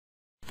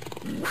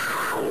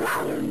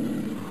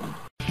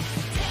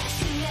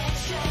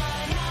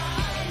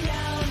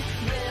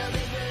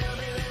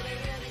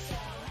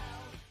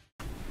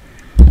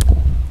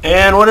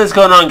And what is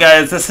going on,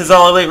 guys? This is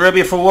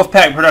AllEliteRuby for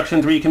Wolfpack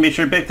Productions, where you can be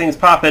sure big things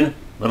poppin',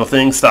 little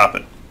things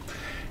stoppin'.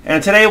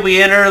 And today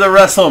we enter the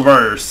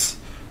Wrestleverse.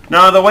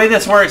 Now the way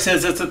this works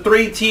is it's a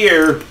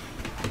 3-tier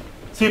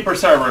super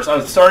servers.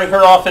 I'm starting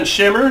her off in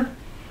Shimmer.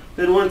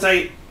 Then once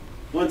I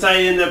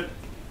do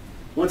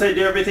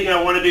everything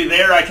I want to do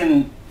there, I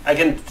can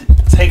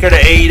take her to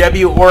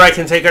AEW or I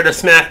can take her to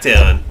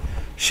SmackDown.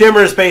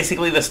 Shimmer is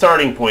basically the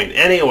starting point.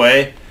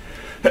 Anyway,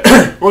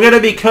 we're going to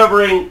be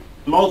covering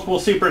multiple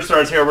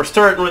superstars here. We're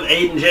starting with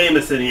Aiden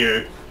Jamison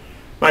here,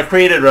 my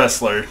created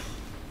wrestler.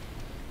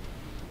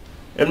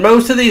 And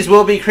most of these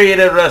will be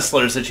created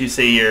wrestlers that you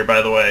see here,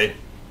 by the way.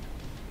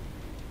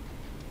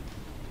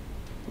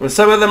 And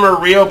some of them are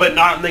real but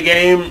not in the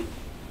game.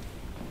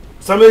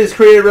 Some of these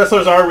created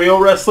wrestlers are real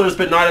wrestlers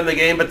but not in the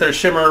game, but they're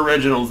Shimmer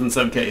originals in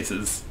some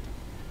cases.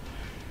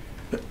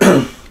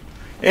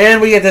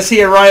 And we get to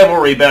see a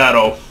rivalry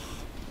battle.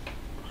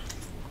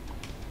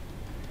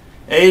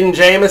 Aiden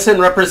Jamison,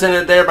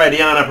 represented there by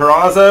Deonna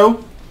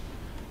Purrazzo,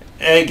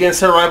 against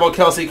her rival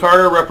Kelsey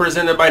Carter,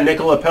 represented by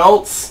Nicola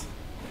Peltz,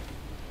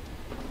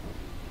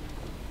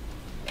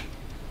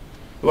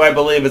 who I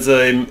believe is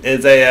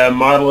a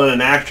model and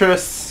an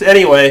actress.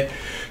 Anyway,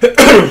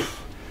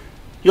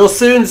 you'll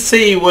soon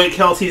see what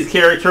Kelsey's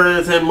character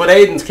is and what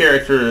Aiden's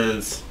character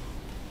is.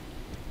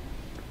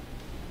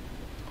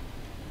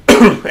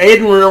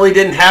 Aiden really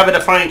didn't have a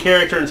defined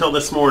character until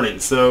this morning,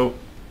 so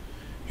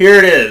here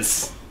it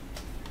is.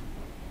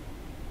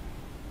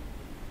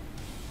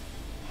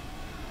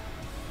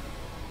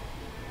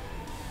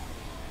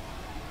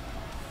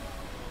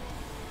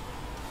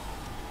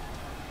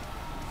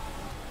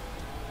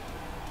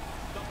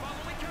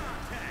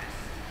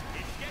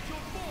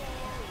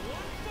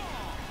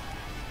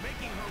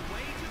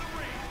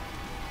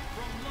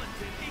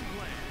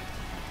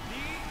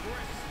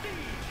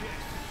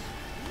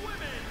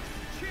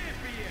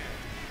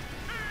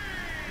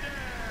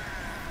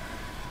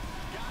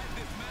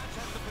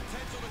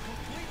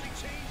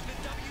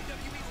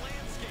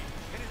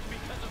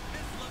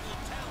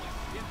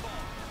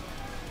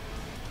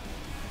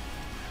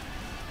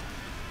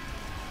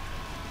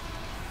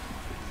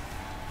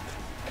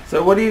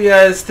 So what do you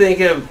guys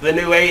think of the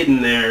new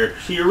Aiden there?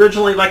 She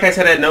originally, like I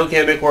said, had no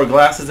gimmick, wore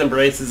glasses and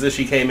braces as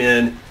she came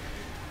in.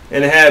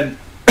 And it had,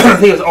 I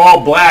think it was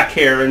all black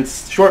hair, and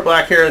short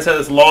black hair instead of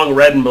this long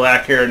red and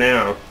black hair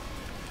now.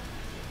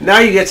 Now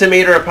you get to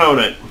meet her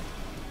opponent.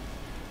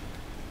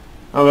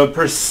 Of a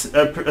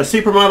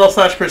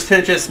supermodel /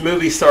 prestigious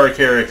movie star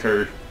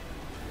character.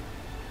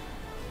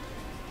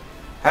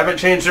 Haven't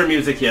changed her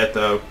music yet,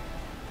 though.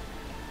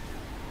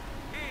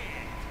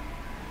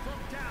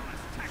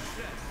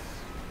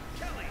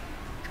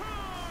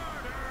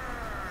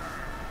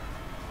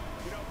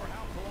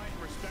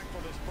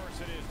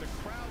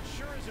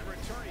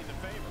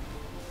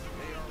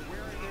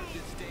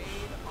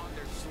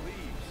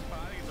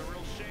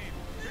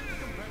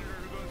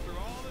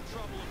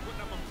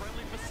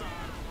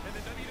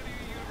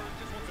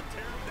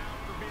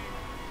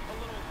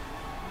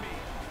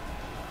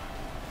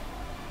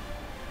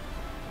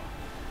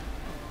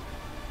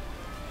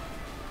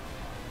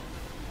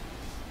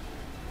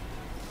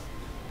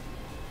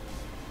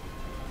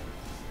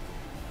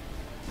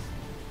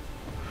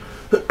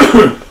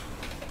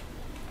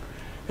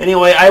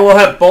 Anyway, I will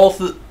have both.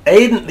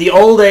 Aiden, the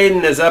old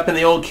Aiden is up and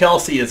the old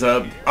Kelsey is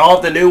up. I'll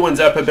have the new ones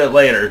up a bit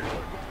later.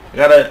 I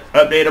gotta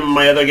update them in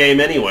my other game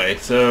anyway.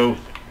 So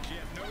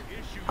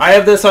I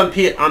have this on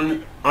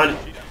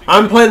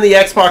I'm playing the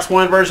Xbox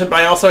One version, but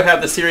I also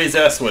have the Series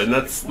S one.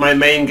 That's my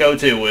main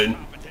go-to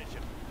one.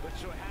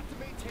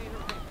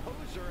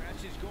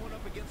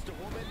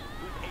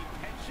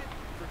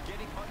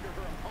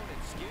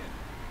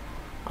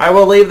 I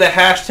will leave the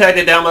hashtag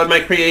to download my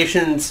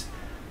creations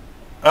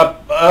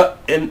I'll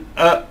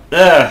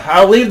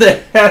leave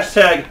the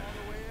hashtag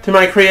to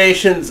my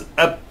creations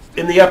up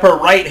in the upper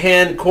right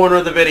hand corner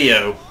of the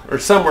video, or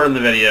somewhere in the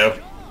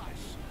video,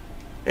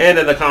 and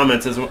in the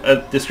comments as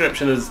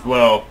description as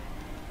well.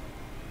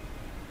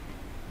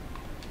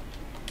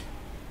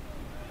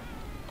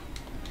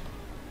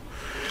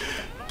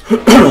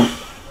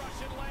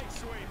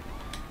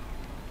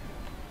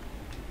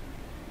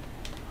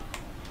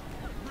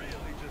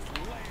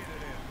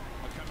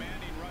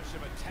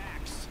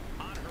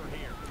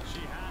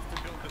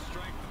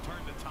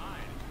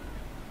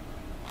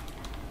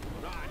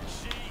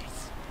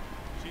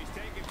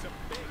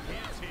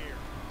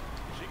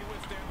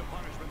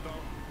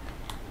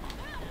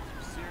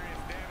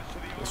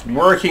 Just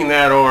working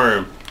that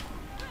arm.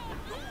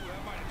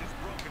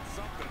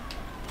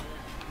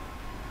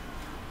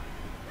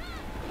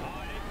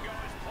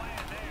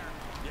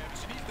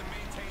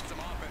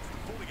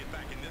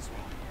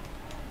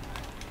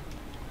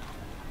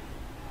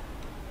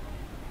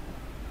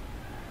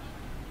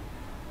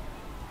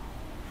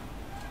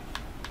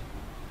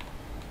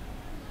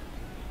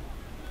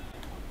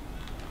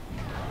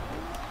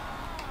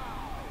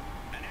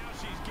 And now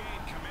she's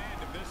gained command.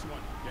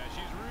 one. Yeah,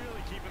 she's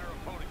really keeping her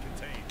opponent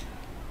contained.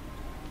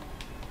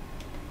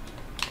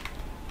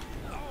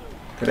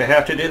 Gonna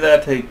have to do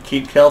that to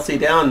keep Kelsey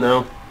down,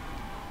 though.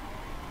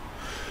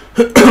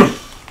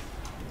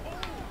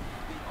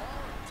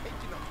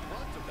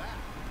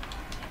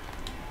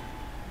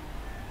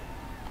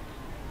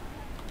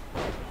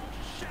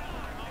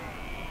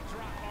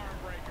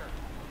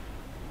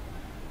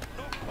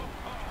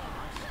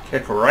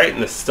 Kick right in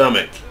the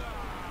stomach.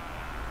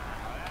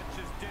 That's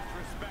just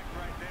disrespect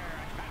right there.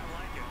 I kind of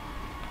like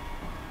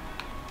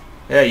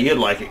it. Yeah, you'd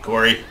like it,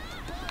 Corey.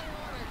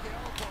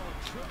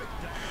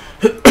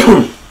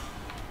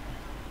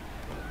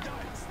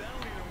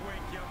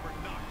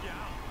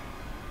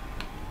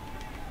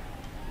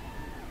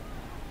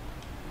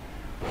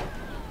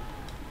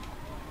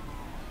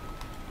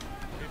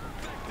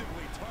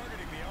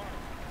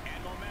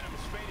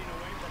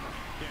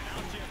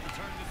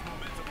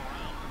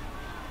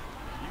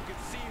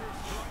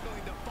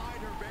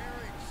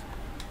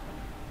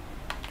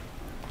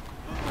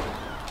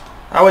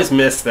 I always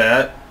miss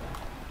that.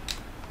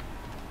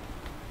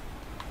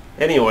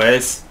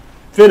 Anyways,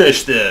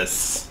 finish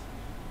this.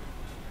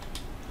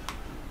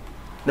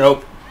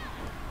 Nope.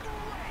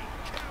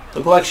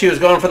 Looked like she was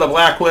going for the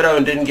Black Widow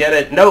and didn't get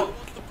it. Nope.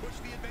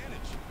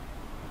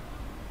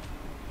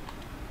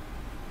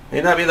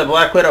 May not be the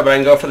Black Widow, but I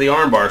can go for the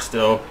armbar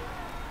still.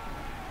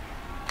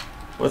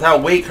 With how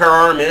weak her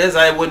arm is,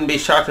 I wouldn't be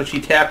shocked if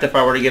she tapped if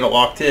I were to get it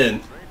locked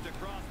in.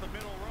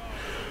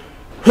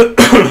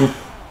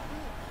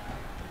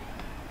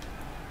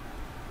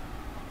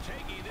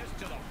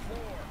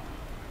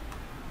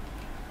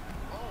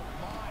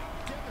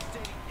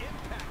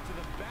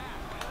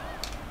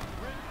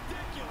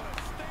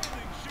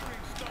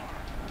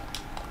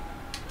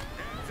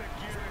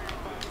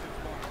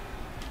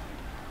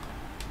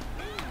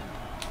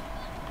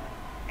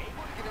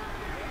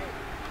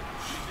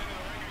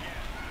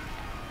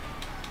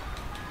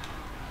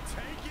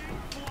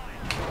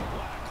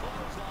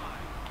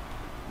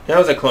 That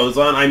was a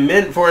clothesline. I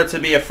meant for it to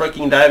be a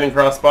freaking diving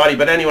crossbody,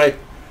 but anyway,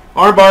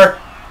 armbar.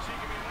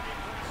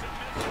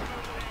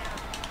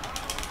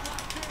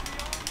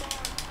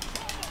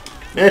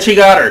 And she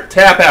got her.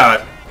 Tap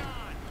out.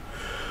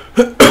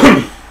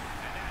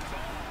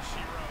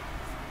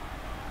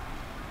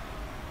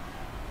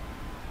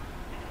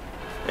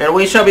 And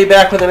we shall be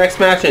back with the next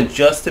match in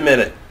just a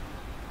minute.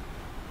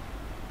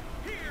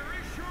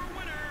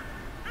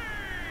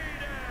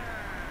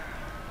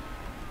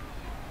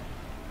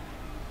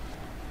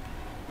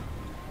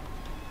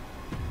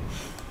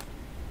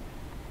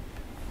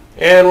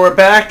 And we're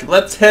back.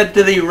 Let's head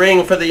to the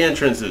ring for the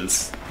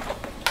entrances.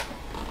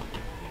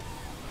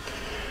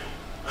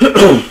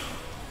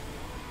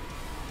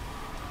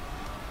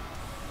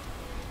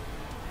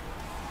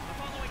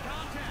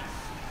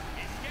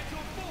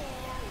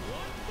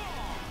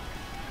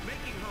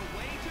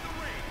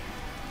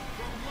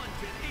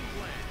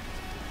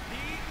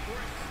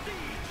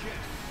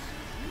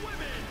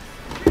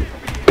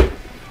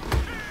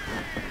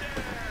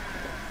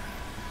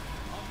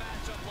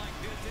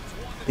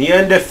 The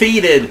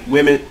undefeated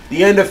women,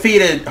 the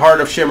undefeated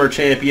Heart of Shimmer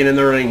champion in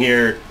the ring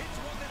here.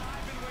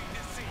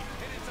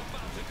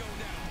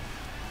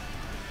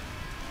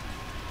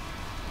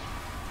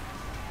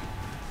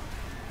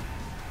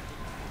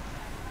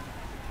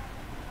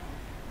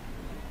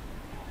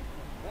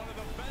 One of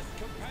the best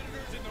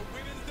competitors in the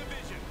women's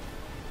division.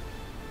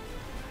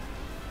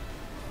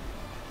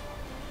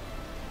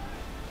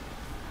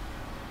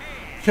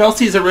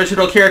 Kelsey's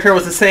original character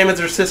was the same as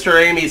her sister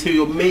Amy's, who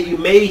you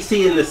may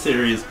see in this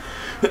series.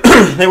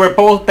 They were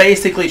both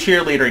basically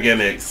cheerleader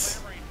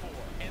gimmicks.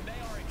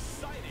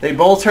 They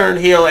both turned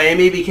heel.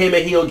 Amy became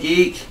a heel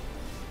geek,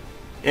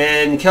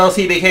 and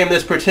Kelsey became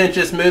this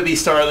pretentious movie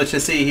star that you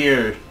see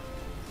here.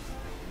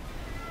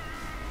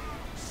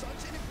 Such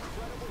an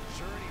incredible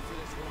journey for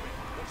this woman,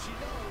 but she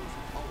knows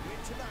a win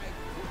tonight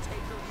will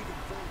take her even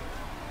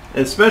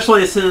further.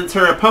 Especially since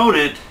her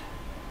opponent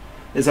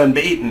is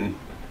unbeaten.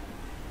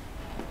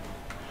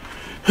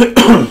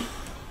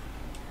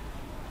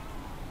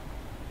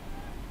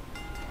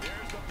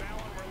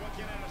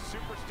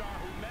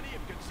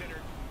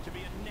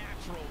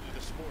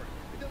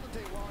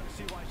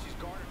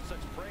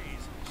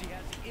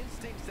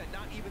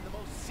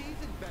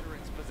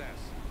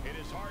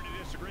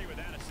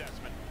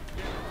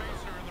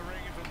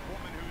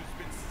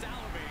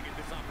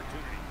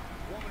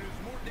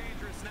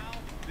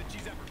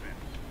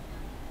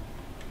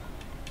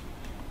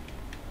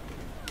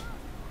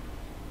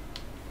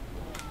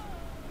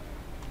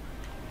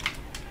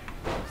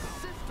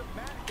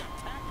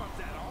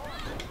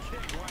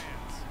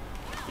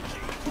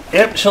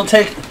 Yep, she'll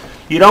take...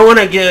 You don't want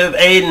to give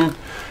Aiden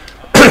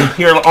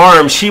your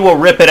arm. She will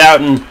rip it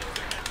out, and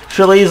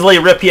she'll easily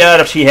rip you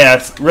out if she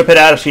has to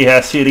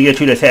get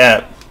you to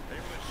tap.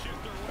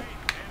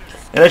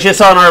 And as you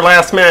saw in our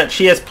last match,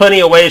 she has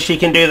plenty of ways she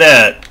can do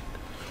that.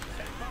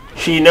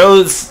 She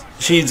knows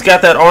she's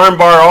got that arm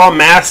bar all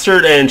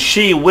mastered, and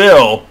she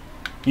will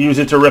use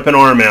it to rip an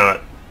arm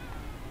out.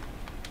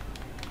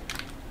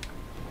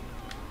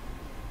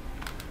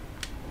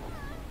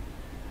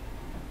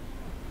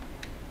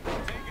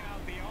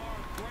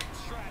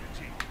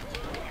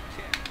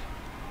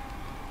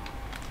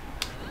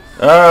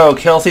 Oh,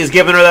 Kelsey's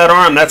giving her that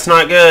arm. That's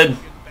not good.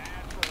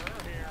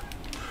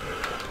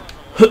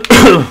 She seems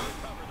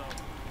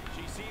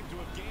to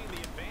have gained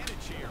the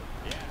advantage here.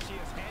 Yeah, she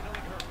is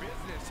handling her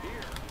business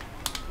here.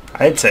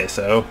 I'd say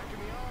so. And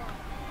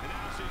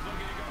now she's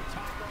looking to go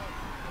top rope.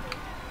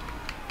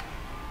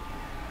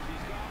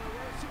 She's got her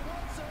where she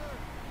wants her.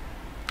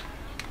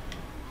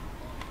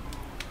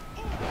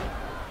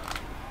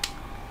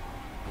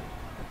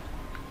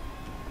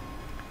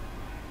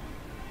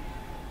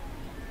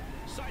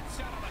 Sight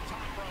set on the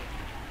top rope.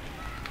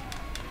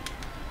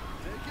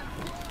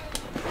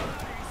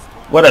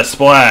 What a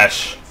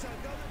splash. It's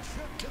another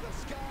trip to the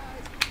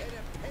skies, and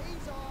it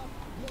pays off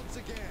once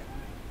again.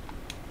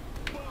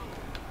 Boom.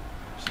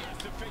 She has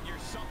to figure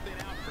something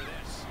out for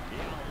this.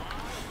 Yeah, a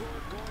lot of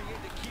work going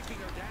into keeping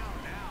her down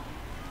now.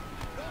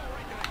 Oh,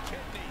 right to the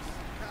kidneys.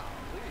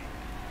 Golly.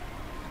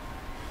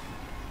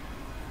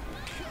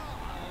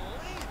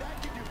 Golly, that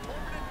can do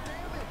permanent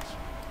damage.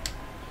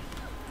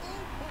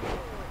 Oh.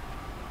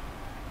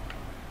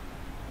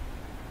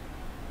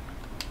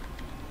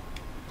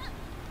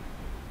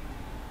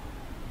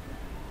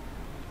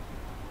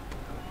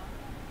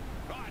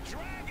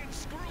 Dragon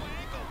screw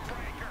ankle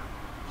breaker.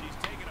 She's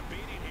taking a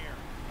beating here.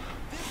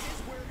 This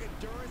is where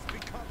endurance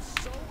becomes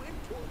so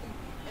important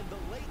in the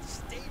late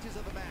stages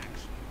of the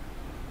match.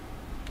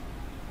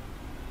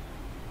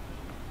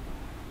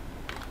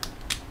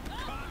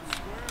 Caught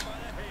square by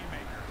the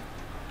haymaker.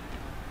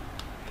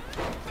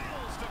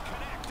 Fails to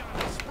connect on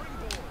the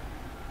springboard.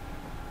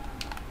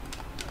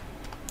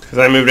 Because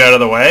I moved out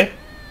of the way.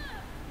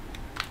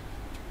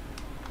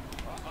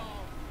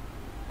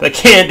 The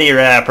candy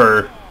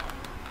wrapper.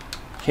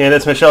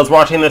 Candice Michelle's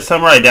watching this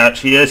somewhere. I doubt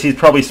she is. She's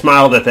probably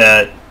smiled at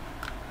that.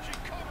 She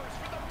covers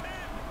for the pin.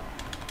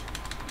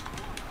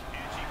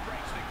 And she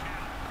breaks the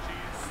count. She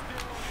is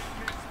still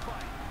in this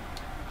fight.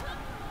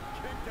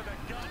 Kick to the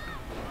gut.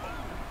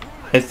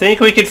 I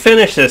think we could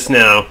finish this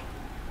now.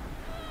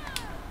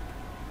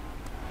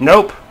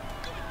 Nope. Timing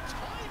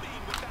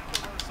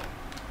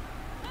with that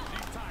reversal.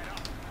 She's tied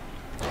up.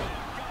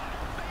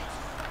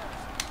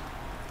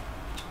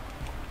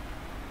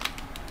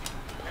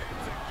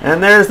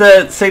 And there's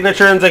the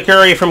signature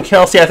enziguri from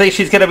Kelsey. I think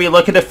she's going to be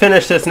looking to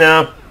finish this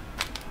now.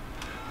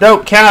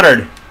 Nope,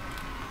 countered.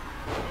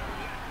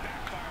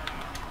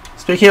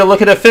 Speaking of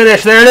looking to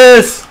finish, there it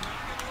is.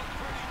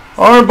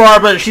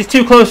 Armbar, but she's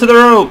too close to the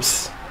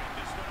ropes. Well,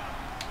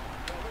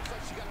 looks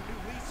like she got a new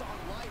lease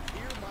on life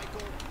here,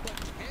 Michael. But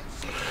can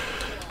she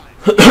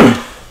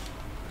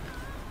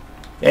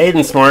capitalize?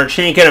 Aiden's smart.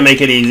 She ain't going to make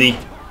it easy. Getting the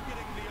arm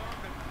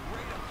in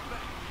great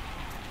effect.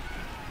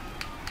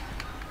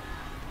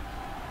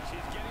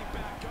 She's getting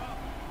back up,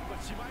 but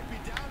she might be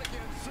down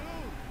again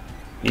soon.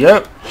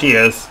 Yep, she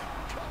is.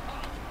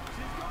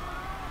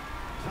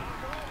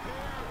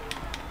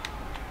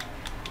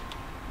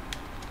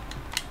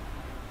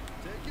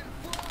 Taking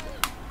flight.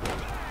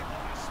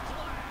 Bang,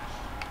 splash.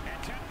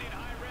 Attempting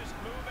high-risk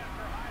move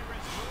after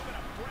high-risk move at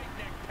a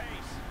breakneck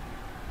pace.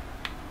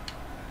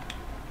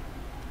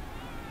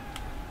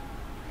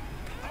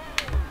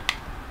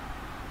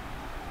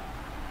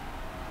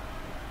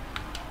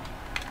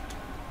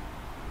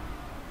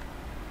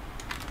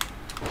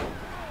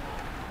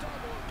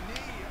 Double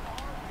knee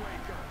arm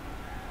breaker.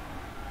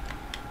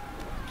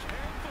 Carefully.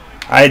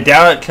 I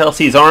doubt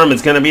Kelsey's arm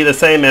is going to be the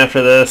same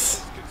after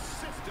this.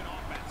 Consistent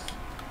offense.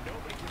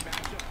 Nobody can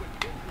match up with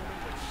this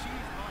woman when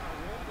she's on a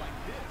roll like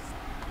this.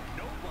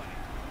 Nobody.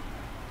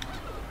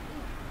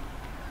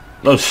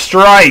 Those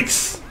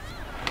strikes.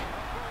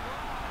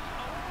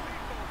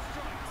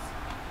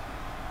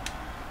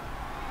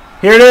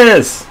 Here it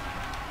is.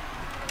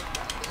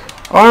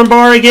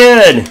 Armbar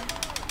again.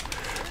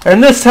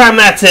 And this time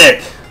that's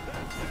it.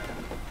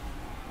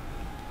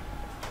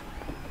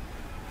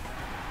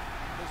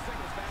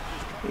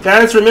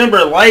 Guys,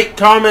 remember, like,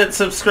 comment,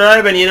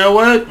 subscribe, and you know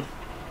what?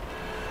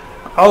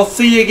 I'll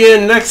see you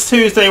again next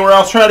Tuesday where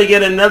I'll try to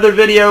get another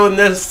video in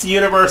this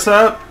universe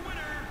up.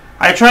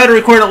 I try to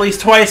record at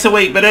least twice a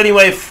week, but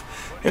anyway,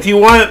 if you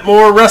want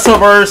more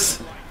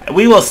Wrestleverse,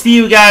 we will see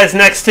you guys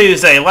next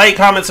Tuesday. Like,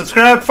 comment,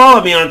 subscribe,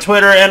 follow me on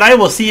Twitter, and I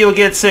will see you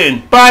again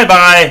soon.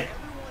 Bye-bye.